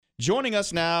Joining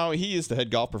us now, he is the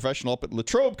head golf professional up at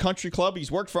Latrobe Country Club.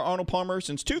 He's worked for Arnold Palmer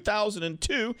since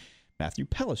 2002. Matthew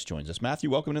Pellis joins us.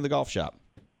 Matthew, welcome to the golf shop.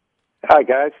 Hi,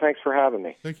 guys. Thanks for having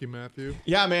me. Thank you, Matthew.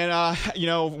 Yeah, man.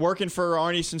 Working for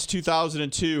Arnie since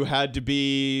 2002 had to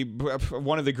be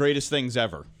one of the greatest things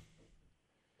ever.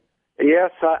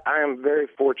 Yes, I am very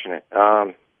fortunate.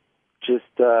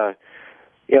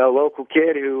 Local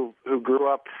kid who grew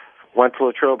up, went to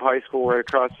Latrobe High School right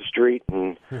across the street,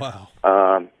 and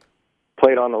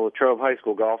played on the Latrobe High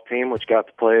School golf team, which got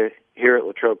to play here at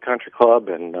Latrobe Country Club,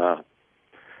 and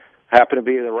happened to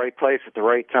be in the right place at the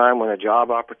right time when a job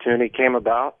opportunity came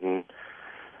about, and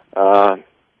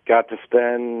got to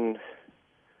spend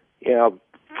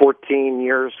 14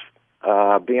 years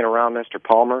being around Mr.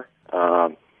 Palmer,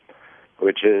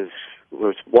 which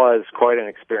was quite an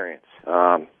experience.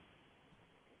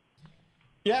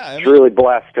 Really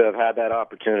blessed to have had that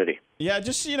opportunity. Yeah,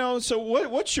 just so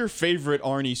what's your favorite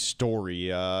Arnie story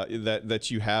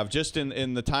that you have just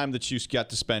in the time that you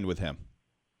got to spend with him?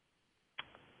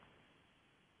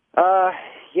 I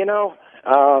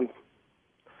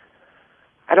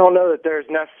don't know that there's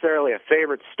necessarily a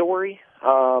favorite story.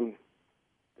 So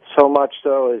much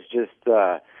so as just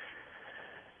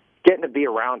getting to be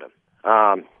around him.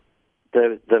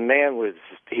 The man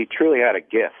he truly had a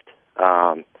gift.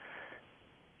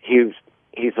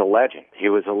 He's a legend. He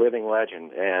was a living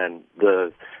legend, and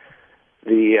the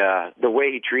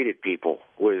way he treated people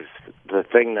was the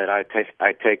thing that I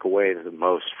take away the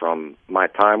most from my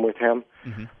time with him.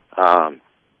 Mm-hmm.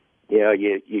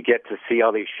 You get to see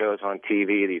all these shows on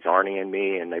TV, these Arnie and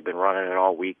Me, and they've been running it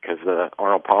all week because of the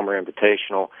Arnold Palmer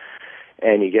Invitational,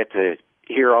 and you get to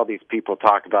hear all these people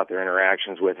talk about their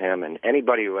interactions with him, and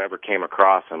anybody who ever came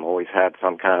across him always had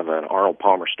some kind of an Arnold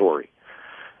Palmer story.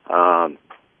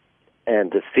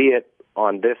 And to see it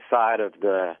on this side of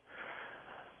the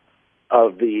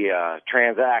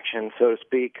transaction, so to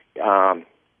speak,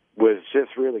 was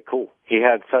just really cool. He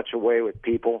had such a way with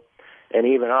people, and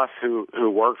even us who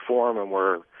worked for him and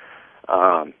were,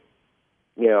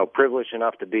 privileged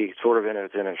enough to be sort of in his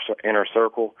inner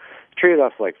circle, treated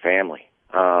us like family.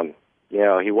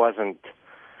 He wasn't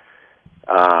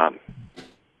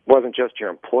just your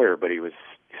employer, but he was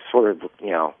sort of,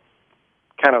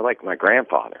 kind of like my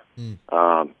grandfather. He'd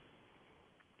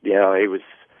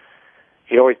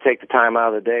always take the time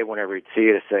out of the day whenever he'd see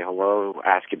you to say hello,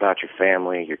 ask you about your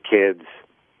family, your kids.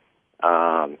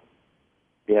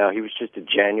 He was just a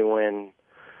genuine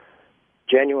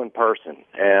person,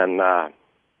 and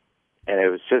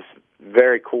it was just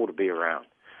very cool to be around.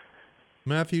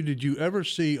 Matthew, did you ever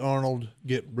see Arnold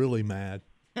get really mad?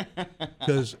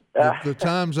 Because the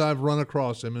times I've run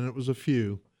across him, and it was a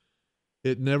few,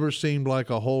 it never seemed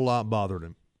like a whole lot bothered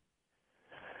him.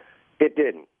 It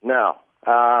didn't, no.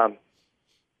 I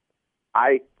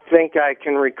think I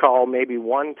can recall maybe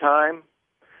one time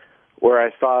where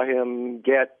I saw him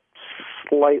get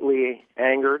slightly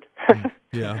angered.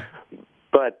 Yeah.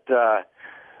 But,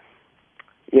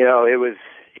 it was,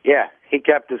 he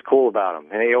kept his cool about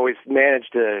him. And he always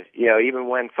managed to, even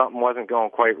when something wasn't going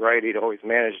quite right, he'd always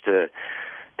manage to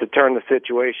turn the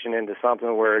situation into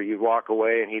something where you'd walk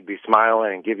away and he'd be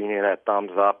smiling and giving you that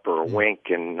thumbs up or a wink,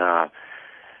 and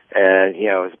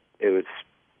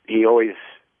he always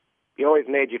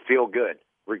made you feel good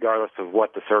regardless of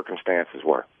what the circumstances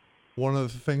were. One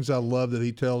of the things I love that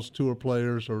he tells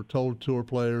told tour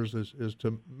players is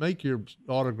to make your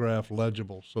autograph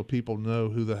legible so people know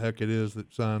who the heck it is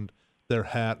that signed their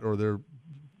hat or their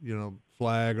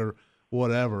flag or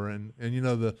whatever, and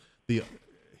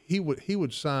he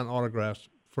would sign autographs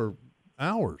for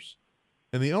hours,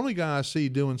 and the only guy I see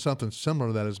doing something similar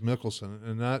to that is Mickelson,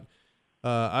 and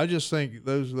I just think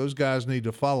those guys need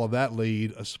to follow that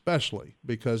lead, especially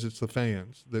because it's the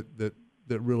fans that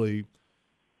really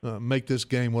make this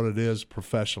game what it is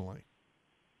professionally.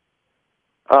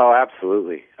 Oh,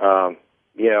 absolutely. From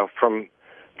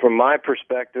my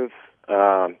perspective,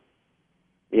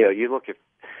 you look at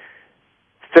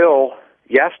Phil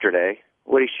yesterday.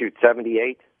 What did he shoot,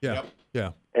 78? Yeah. Yep.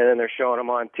 Yeah. And then they're showing him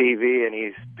on TV, and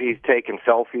he's taking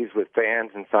selfies with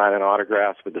fans and signing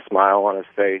autographs with a smile on his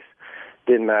face.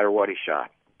 Didn't matter what he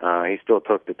shot. He still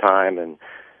took the time, and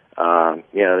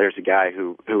there's a guy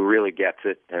who really gets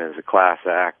it and is a class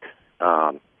act.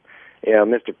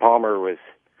 Mr. Palmer was.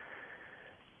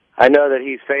 I know that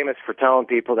he's famous for telling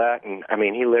people that, and I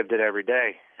mean he lived it every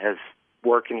day. As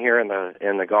working here in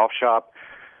the golf shop,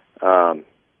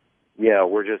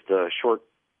 we're just a short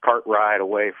cart ride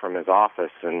away from his office,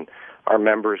 and our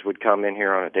members would come in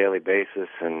here on a daily basis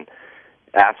and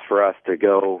ask for us to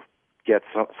go get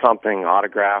something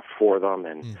autographed for them,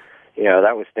 and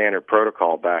that was standard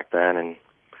protocol back then. And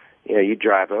you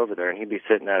drive over there, and he'd be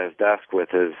sitting at his desk with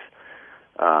his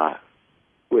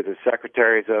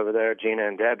secretaries over there, Gina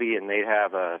and Debbie, and they'd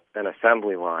have an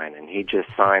assembly line, and he'd just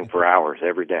sign for hours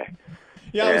every day.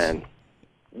 Yeah, and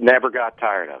never got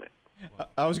tired of it.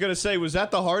 I was going to say, was that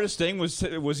the hardest thing? Was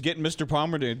getting Mr.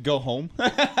 Palmer to go home?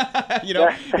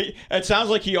 It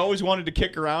sounds like he always wanted to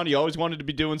kick around. He always wanted to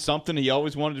be doing something. He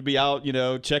always wanted to be out,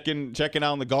 checking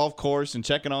out on the golf course and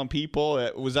checking on people.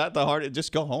 Was that the hardest?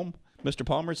 Just go home, Mr.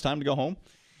 Palmer. It's time to go home.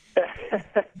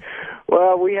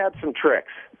 Well, we had some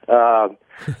tricks.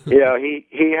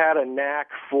 He had a knack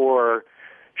for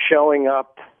showing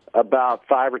up about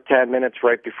 5 or 10 minutes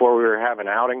right before we were having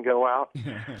outing go out.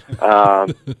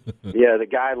 The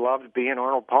guy loved being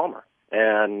Arnold Palmer,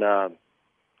 and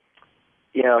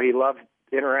he loved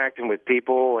interacting with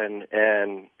people and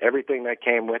everything that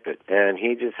came with it. And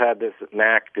he just had this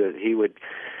knack that he would,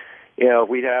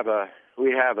 we'd have a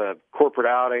corporate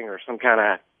outing or some kind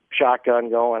of shotgun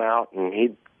going out, and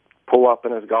he'd pull up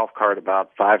in his golf cart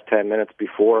about 5-10 minutes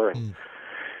before and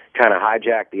kind of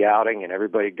hijack the outing, and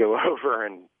everybody go over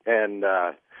and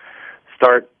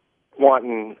start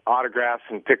wanting autographs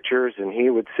and pictures, and he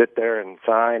would sit there and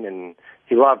sign, and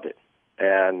he loved it.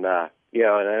 And and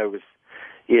it was,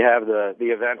 you have the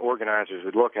event organizers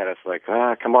would look at us like,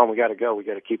 come on, we got to go, we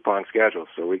got to keep on schedule.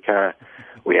 So we had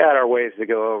our ways to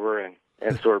go over and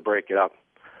sort of break it up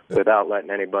without letting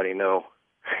anybody know.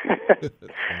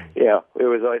 It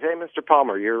was like, hey, Mr.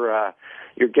 Palmer, your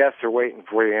guests are waiting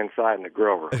for you inside in the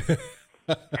grill room.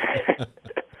 That's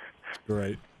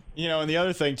great. And the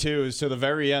other thing too is, to the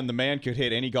very end, the man could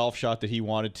hit any golf shot that he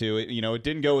wanted to. It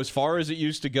didn't go as far as it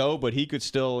used to go, but he could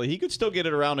still get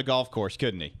it around a golf course,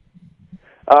 couldn't he?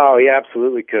 Oh, he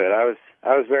absolutely could. I was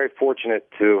very fortunate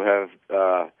to have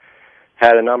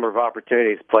had a number of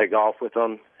opportunities to play golf with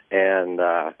him and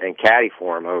caddy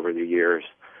for him over the years.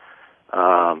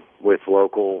 With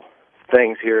local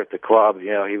things here at the club,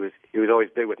 he was always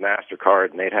big with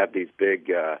MasterCard, and they'd have these big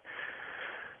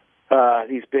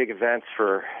events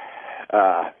for,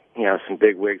 some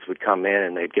big wigs would come in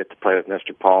and they'd get to play with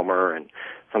Mr. Palmer, and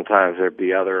sometimes there'd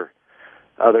be other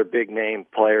big name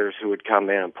players who would come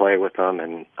in and play with them,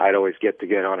 and I'd always get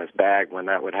on his bag when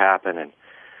that would happen. And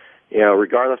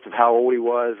regardless of how old he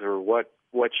was or what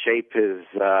shape his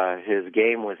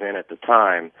game was in at the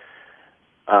time,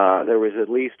 there was at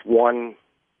least one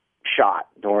shot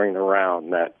during the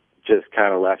round that just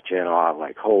kind of left you in awe,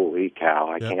 like, holy cow,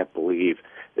 I can't believe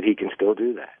that he can still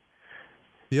do that.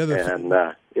 It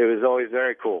was always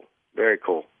very cool, very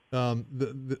cool.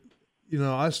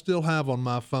 I still have on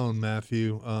my phone,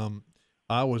 Matthew,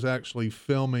 I was actually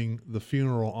filming the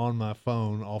funeral on my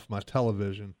phone off my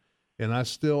television, and I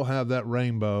still have that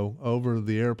rainbow over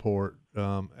the airport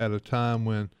at a time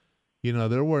when,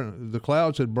 the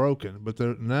clouds had broken, but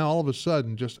now all of a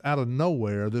sudden, just out of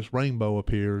nowhere, this rainbow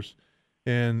appears,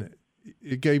 and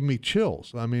it gave me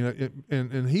chills. I mean,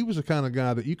 and he was the kind of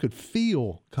guy that you could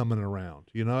feel coming around.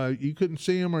 You couldn't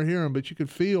see him or hear him, but you could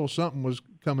feel something was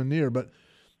coming near. But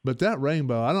that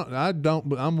rainbow,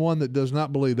 I'm one that does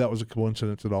not believe that was a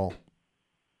coincidence at all.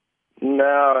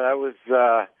 No, that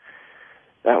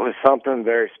was something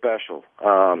very special.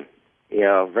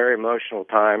 Very emotional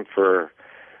time for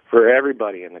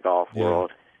everybody in the golf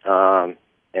world. And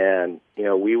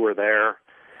we were there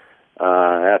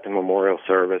at the memorial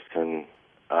service, and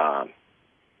to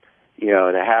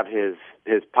have his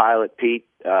pilot Pete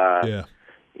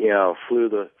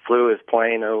flew his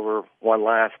plane over one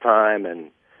last time,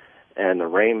 and the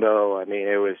rainbow, I mean,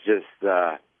 it was just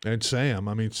and Sam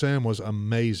was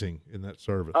amazing in that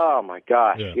service. Oh my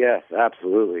gosh, yes,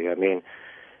 absolutely. I mean,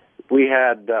 we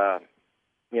had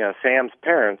Sam's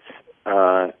parents,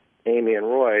 Amy and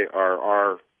Roy, are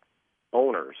our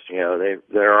owners.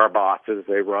 They're our bosses.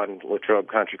 They run Latrobe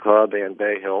Country Club and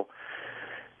Bay Hill,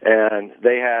 and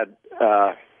they had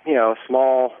a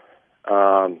small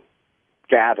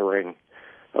gathering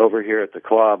over here at the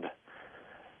club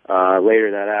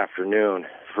later that afternoon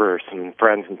for some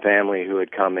friends and family who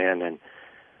had come in, and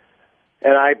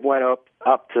I went up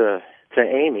to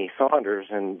Amy Saunders,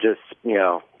 and just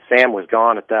Sam was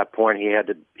gone at that point. He had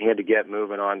to get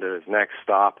moving on to his next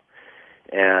stop,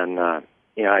 and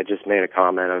I just made a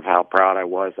comment of how proud I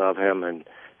was of him and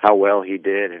how well he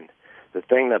did. And the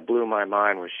thing that blew my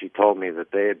mind was she told me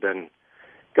that they had been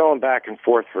going back and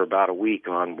forth for about a week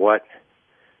on what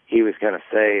he was going to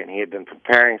say, and he had been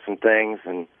preparing some things,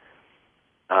 and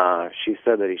she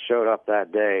said that he showed up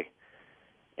that day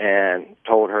and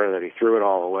told her that he threw it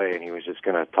all away and he was just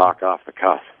going to talk off the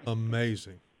cuff.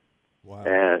 Amazing. Wow.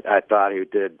 And I thought he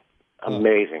did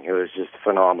amazing. It was just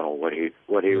phenomenal what he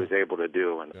was able to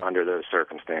do under those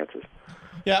circumstances.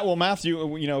 Yeah, well,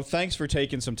 Matthew, thanks for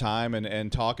taking some time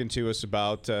and talking to us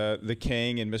about the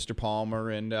King and Mr. Palmer.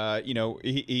 And,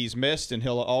 he's missed, and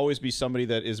he'll always be somebody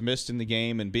that is missed in the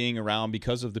game and being around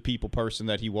because of the people person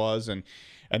that he was and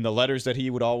the letters that he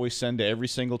would always send to every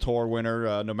single tour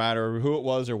winner, no matter who it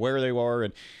was or where they were,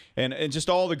 and just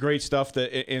all the great stuff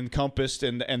that it encompassed.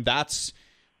 And that's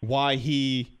why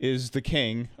he is the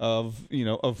king of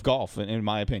golf, in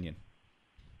my opinion.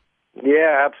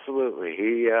 Yeah, absolutely.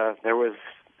 He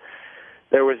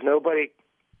there was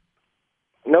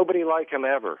nobody like him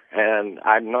ever, and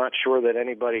I'm not sure that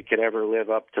anybody could ever live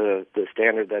up to the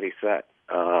standard that he set.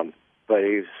 But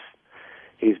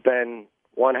he's been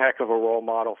one heck of a role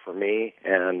model for me,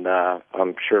 and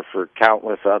I'm sure for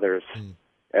countless others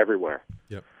everywhere.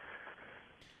 Yep.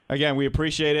 Again, we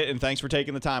appreciate it, and thanks for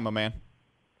taking the time, my man.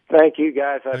 Thank you,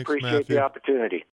 guys. I Thanks, appreciate Matthew. the opportunity.